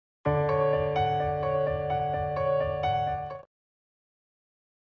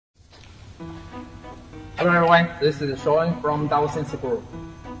Hello everyone, this is Sean from CNC Group.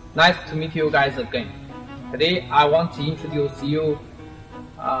 Nice to meet you guys again. Today I want to introduce you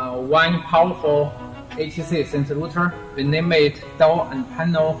one powerful ATC CNC router. We name it door and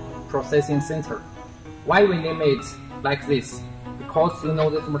panel processing center. Why we name it like this? Because you know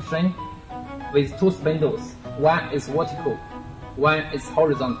this machine with two spindles. One is vertical, one is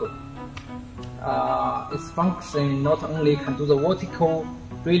horizontal. Its function not only can do the vertical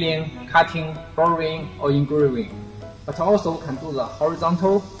drilling, cutting, boring, or engraving, but also can do the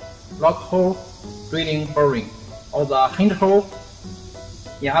horizontal lock hole, drilling, boring, or the hinge hole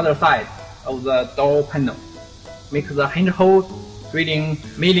in other side of the door panel. Make the hinge hole, drilling,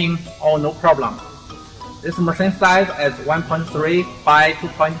 milling, all no problem. This machine size is 1.3 by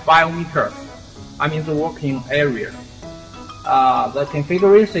 2.5 meters. I mean the working area. The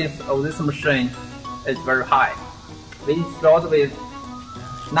configuration of this machine is very high. We installed with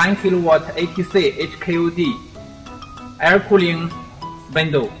 9 kW ATC HKOD air cooling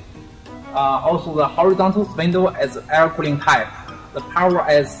spindle. Also the horizontal spindle is air cooling type. The power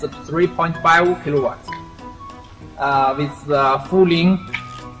is 3.5 kW. With the full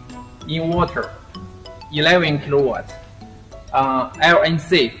inverter 11 kW.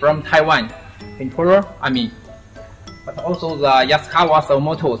 LNC from Taiwan controller, but also the Yaskawa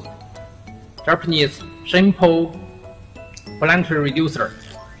Automotive Japanese simple planetary reducer,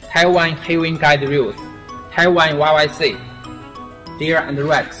 Taiwan heavy guide rails, Taiwan YYC, deer and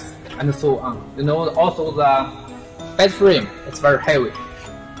rex, and so on. You know, also the bed frame is very heavy.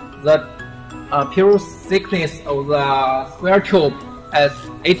 The pure thickness of the square tube is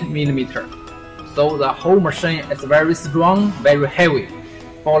 8 mm. So the whole machine is very strong, very heavy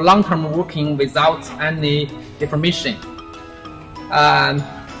for long-term working without any deformation. And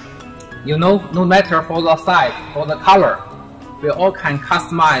you know, no matter for the size, for the color, we all can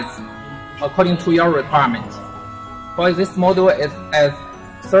customize according to your requirement. For this model is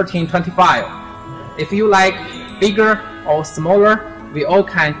 1325. If you like bigger or smaller, we all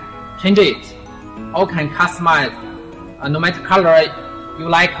can change it. All can customize no matter color you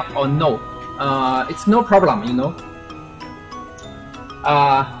like or no. It's no problem, you know.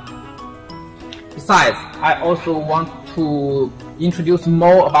 Besides, I also want to introduce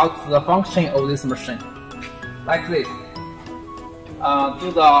more about the function of this machine. Like this. Do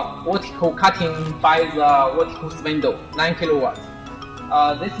the vertical cutting by the vertical spindle, 9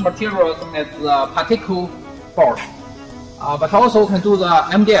 kW. This material is the particle board, but also can do the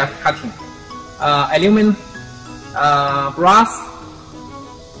MDF cutting, aluminum, brass,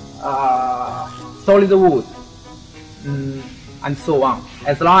 solid wood, and so on.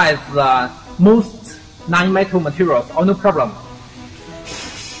 As long as the most non-metal materials, no problem.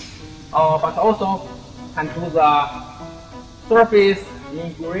 But also can do the surface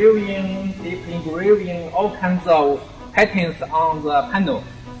engraving, deep engraving, all kinds of patterns on the panel.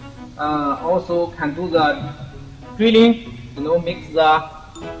 Also can do the drilling, you know, make the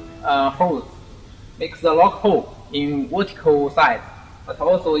holes, make the lock hole in vertical side, but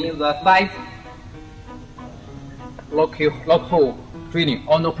also in the side lock hole drilling,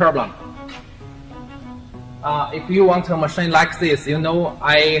 no problem. If you want a machine like this, you know,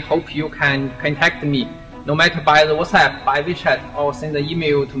 I hope you can contact me, no matter by the WhatsApp, by WeChat, or send an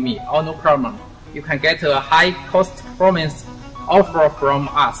email to me, no problem. You can get a high cost performance offer from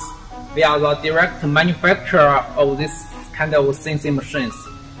us. We are the direct manufacturer of this kind of CNC machines.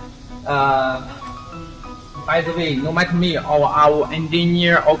 By the way, no matter me or our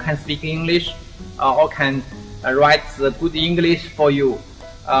engineer all can speak English, or can write the good English for you.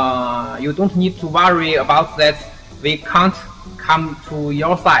 You don't need to worry about that. We can't come to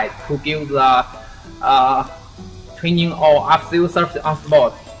your side to give the training or after service on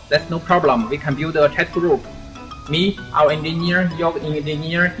spot. That's no problem. We can build a chat group. Me, our engineer, your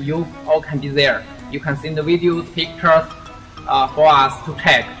engineer, you all can be there. You can send the videos, pictures for us to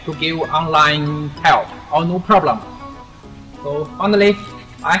check, to give online help. No problem. So finally,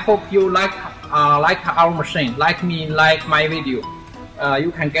 I hope you like our machine, like me, like my video.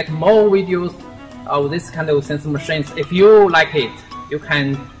 You can get more videos of this kind of CNC machines. If you like it, you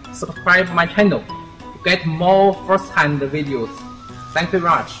can subscribe my channel to get more first-hand videos. Thank you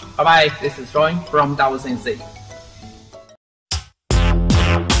very much. Bye bye. This is Sean from CNC.